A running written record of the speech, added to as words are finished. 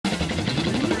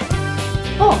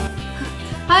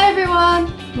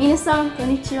everyone! Minasan,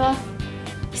 konnichiwa.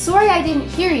 Sorry I didn't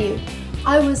hear you.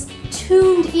 I was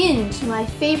tuned in to my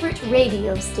favorite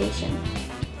radio station.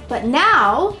 But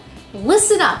now,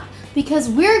 listen up, because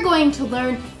we're going to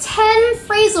learn 10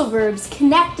 phrasal verbs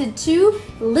connected to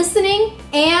listening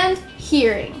and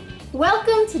hearing.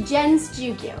 Welcome to Jen's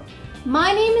Jyugyou.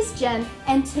 My name is Jen,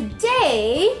 and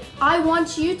today I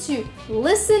want you to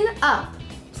listen up.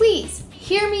 Please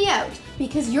hear me out,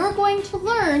 because you're going to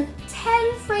learn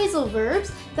 10 phrasal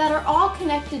verbs that are all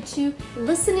connected to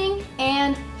listening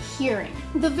and hearing.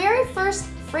 The very first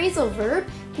phrasal verb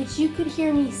that you could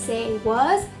hear me say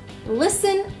was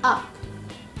listen up.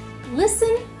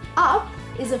 Listen up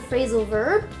is a phrasal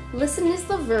verb, listen is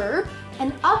the verb,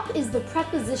 and up is the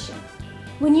preposition.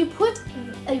 When you put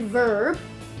a verb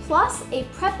plus a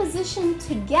preposition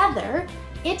together,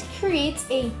 it creates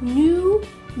a new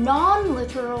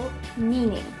non-literal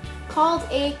meaning called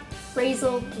a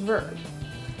phrasal verb.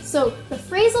 So the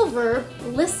phrasal verb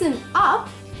listen up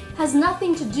has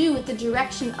nothing to do with the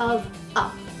direction of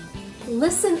up.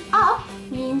 Listen up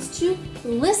means to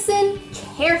listen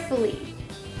carefully.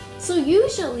 So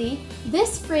usually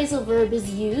this phrasal verb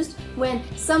is used when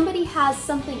somebody has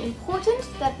something important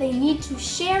that they need to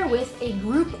share with a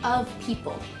group of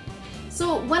people.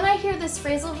 So when I hear this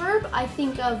phrasal verb, I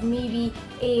think of maybe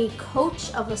a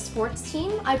coach of a sports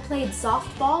team. I played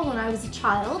softball when I was a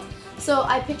child, so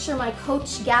I picture my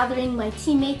coach gathering my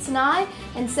teammates and I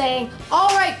and saying, "All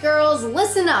right, girls,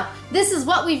 listen up. This is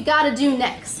what we've got to do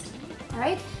next." All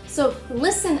right? So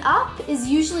listen up is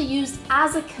usually used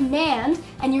as a command,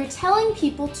 and you're telling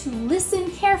people to listen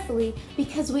carefully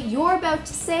because what you're about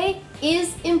to say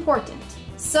is important.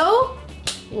 So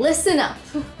listen up.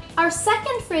 Our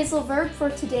second phrasal verb for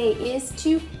today is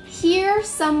to hear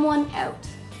someone out.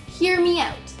 Hear me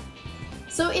out.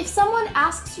 So if someone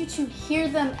asks you to hear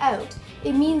them out,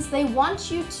 it means they want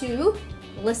you to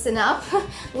listen up,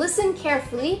 listen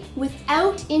carefully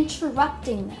without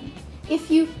interrupting them. If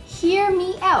you hear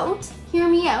me out,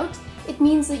 it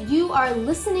means that you are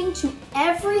listening to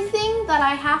everything that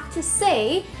I have to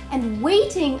say and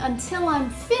waiting until I'm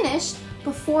finished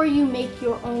before you make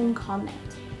your own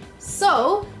comment.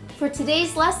 So, for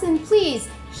today's lesson, please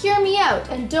hear me out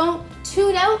and don't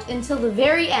tune out until the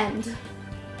very end.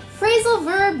 Phrasal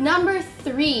verb number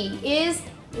 3 is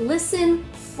listen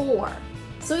for.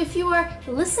 So if you are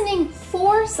listening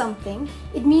for something,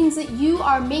 it means that you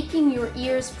are making your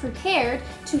ears prepared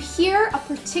to hear a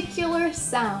particular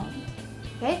sound.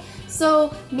 Okay?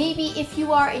 So maybe if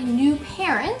you are a new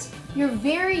parent, you're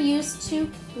very used to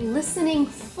listening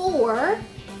for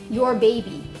your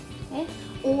baby. Okay?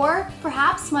 Or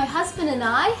perhaps my husband and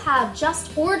I have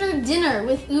just ordered dinner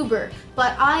with Uber,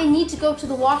 but I need to go to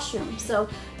the washroom. So,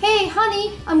 hey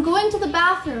honey, I'm going to the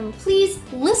bathroom. Please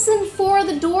listen for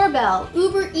the doorbell.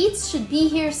 Uber Eats should be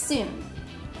here soon.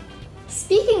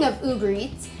 Speaking of Uber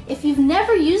Eats, if you've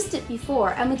never used it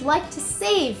before and would like to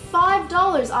save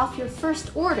 $5 off your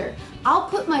first order, I'll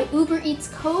put my Uber Eats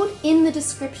code in the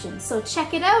description. So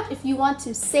check it out if you want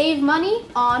to save money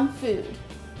on food.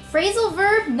 Phrasal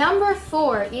verb number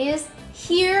 4 is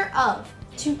hear of.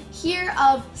 To hear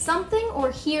of something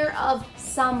or hear of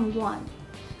someone.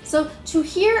 So to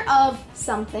hear of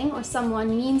something or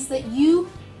someone means that you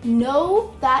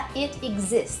know that it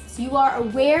exists. You are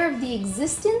aware of the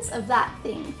existence of that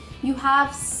thing. You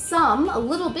have a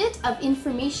little bit of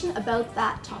information about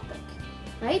that topic,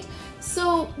 right?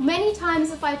 So many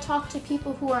times if I talk to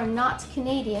people who are not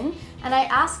Canadian and I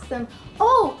ask them,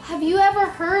 "Oh, have you ever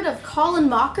heard of Colin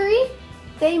Mockery?"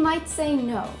 They might say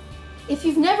no. If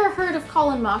you've never heard of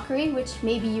Colin Mockery, which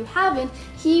maybe you haven't,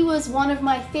 he was one of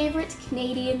my favorite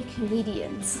Canadian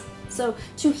comedians. So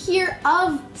to hear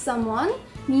of someone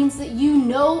means that you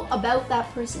know about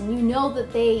that person. You know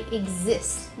that they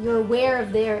exist. You're aware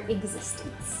of their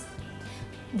existence.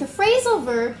 The phrasal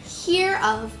verb hear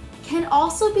of can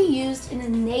also be used in a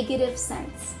negative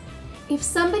sense. If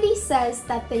somebody says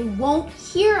that they won't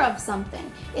hear of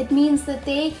something, it means that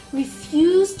they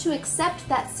refuse to accept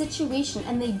that situation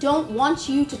and they don't want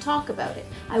you to talk about it.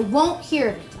 I won't hear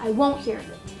of it. I won't hear of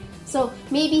it. So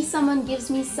maybe someone gives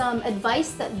me some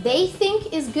advice that they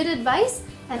think is good advice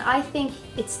and I think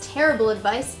it's terrible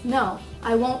advice. No,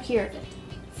 I won't hear of it.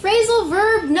 Phrasal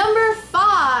verb number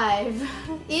 5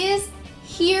 is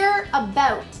hear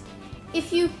about.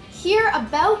 If you hear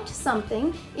about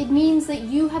something, it means that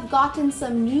you have gotten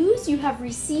some news, you have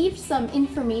received some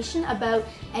information about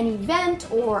an event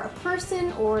or a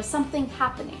person or something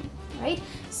happening, right?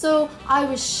 So I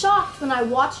was shocked when I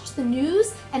watched the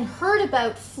news and heard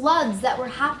about floods that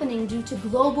were happening due to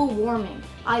global warming.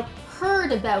 I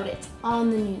heard about it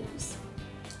on the news.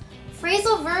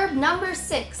 Phrasal verb number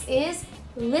 6 is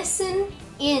listen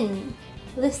in.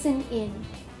 Listen in.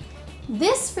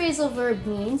 This phrasal verb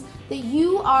means that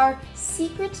you are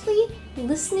secretly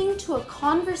listening to a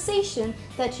conversation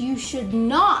that you should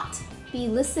not be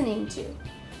listening to.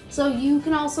 So you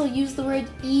can also use the word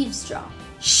eavesdrop.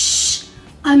 Shh!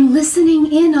 I'm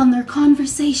listening in on their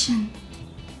conversation.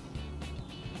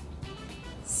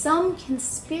 Some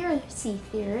conspiracy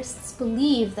theorists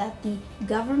believe that the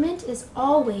government is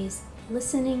always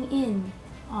listening in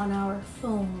on our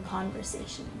phone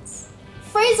conversations.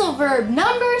 Phrasal verb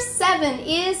number 7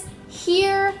 is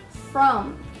hear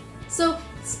from. So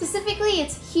specifically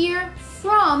it's hear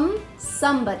from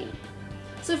somebody.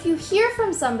 So if you hear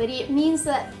from somebody, it means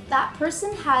that that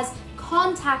person has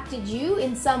contacted you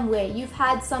in some way. You've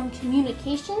had some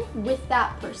communication with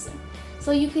that person.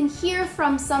 So you can hear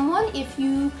from someone if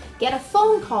you get a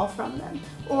phone call from them,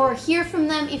 or hear from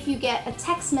them if you get a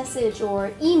text message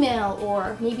or email,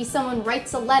 or maybe someone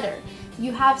writes a letter.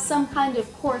 You have some kind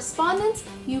of correspondence,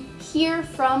 you hear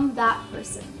from that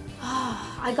person.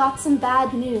 I got some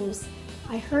bad news.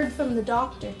 I heard from the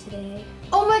doctor today.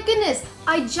 Oh my goodness,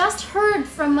 I just heard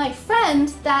from my friend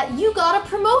that you got a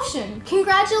promotion.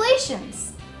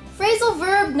 Congratulations. Phrasal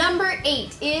verb number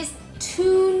 8 is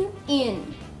tune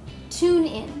in. Tune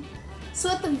in. So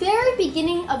at the very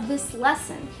beginning of this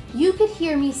lesson, you could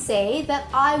hear me say that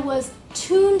I was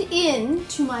tuned in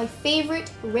to my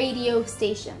favorite radio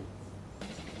station.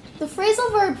 The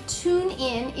phrasal verb tune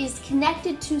in is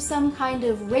connected to some kind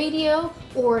of radio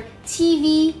or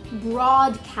TV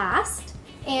broadcast.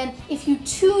 And if you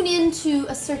tune into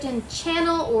a certain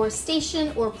channel or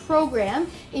station or program,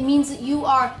 it means that you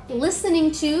are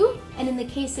listening to, and in the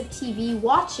case of TV,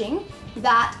 watching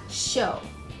that show.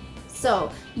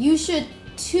 So you should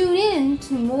tune in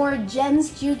to more Jen's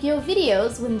Jyugyou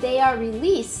videos when they are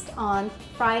released on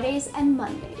Fridays and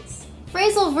Mondays.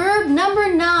 Phrasal verb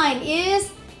number 9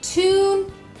 is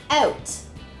tune out.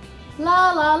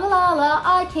 La la la la la,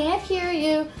 I can't hear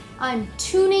you. I'm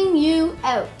tuning you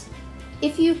out.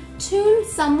 If you tune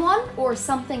someone or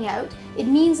something out, it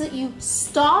means that you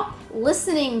stop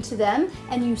listening to them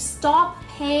and you stop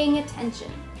paying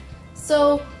attention.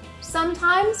 So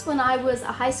sometimes when I was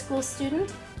a high school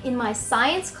student, in my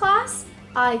science class,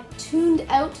 I tuned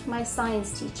out my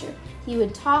science teacher. He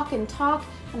would talk and talk,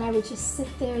 and I would just sit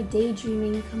there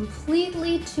daydreaming,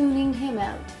 completely tuning him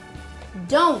out.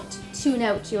 Don't tune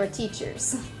out your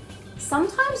teachers.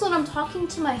 Sometimes when I'm talking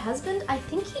to my husband, I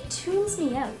think he tunes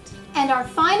me out. And our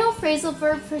final phrasal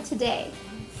verb for today,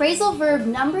 phrasal verb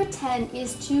number 10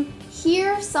 is to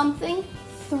hear something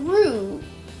through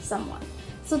someone.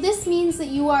 So this means that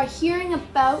you are hearing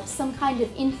about some kind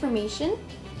of information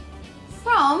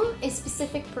from a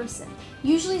specific person,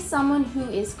 usually someone who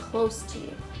is close to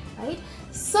you, right?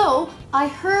 So I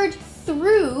heard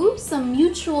through some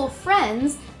mutual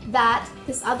friends that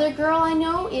this other girl I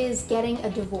know is getting a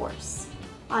divorce.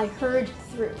 I heard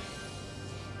through.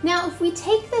 Now, if we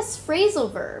take this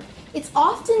phrasal verb, it's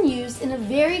often used in a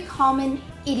very common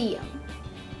idiom.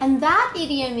 And that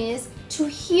idiom is to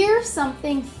hear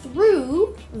something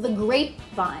through the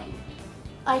grapevine.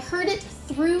 I heard it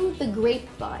through the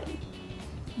grapevine.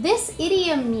 This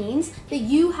idiom means that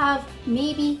you have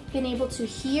maybe been able to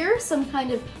hear some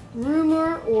kind of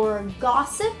rumor or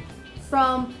gossip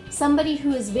from somebody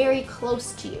who is very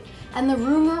close to you. And the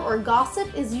rumor or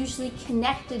gossip is usually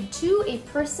connected to a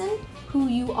person who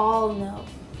you all know.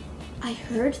 I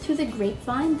heard through the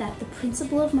grapevine that the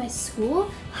principal of my school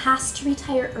has to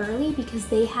retire early because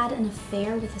they had an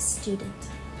affair with a student.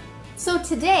 So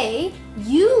today,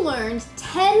 you learned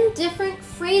 10 different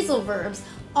phrasal verbs,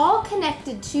 all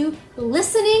connected to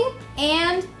listening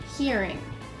and hearing.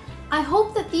 I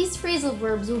hope that these phrasal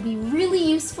verbs will be really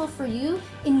useful for you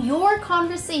in your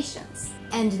conversations.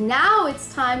 And now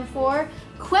it's time for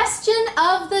Question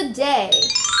of the Day.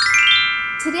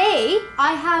 Today,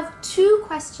 I have 2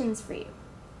 questions for you.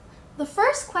 The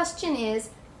first question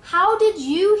is, how did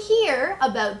you hear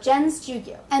about Jen's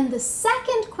Jyugyou? And the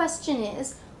second question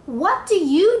is, what do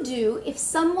you do if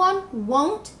someone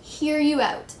won't hear you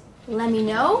out? Let me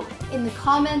know in the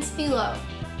comments below.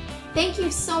 Thank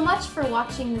you so much for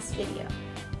watching this video.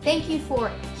 Thank you for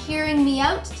hearing me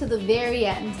out to the very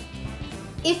end.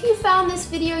 If you found this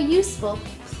video useful,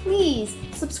 please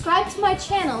subscribe to my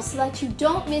channel so that you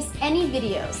don't miss any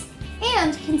videos.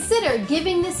 And consider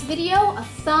giving this video a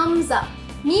thumbs up.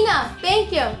 Mina,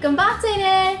 thank you. Ganbatte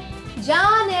ne.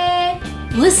 Ja ne.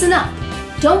 Listen up.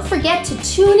 Don't forget to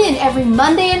tune in every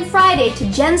Monday and Friday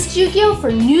to Jen's Jyugyou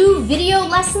for new video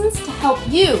lessons to help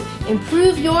you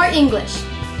improve your English.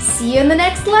 See you in the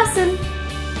next lesson.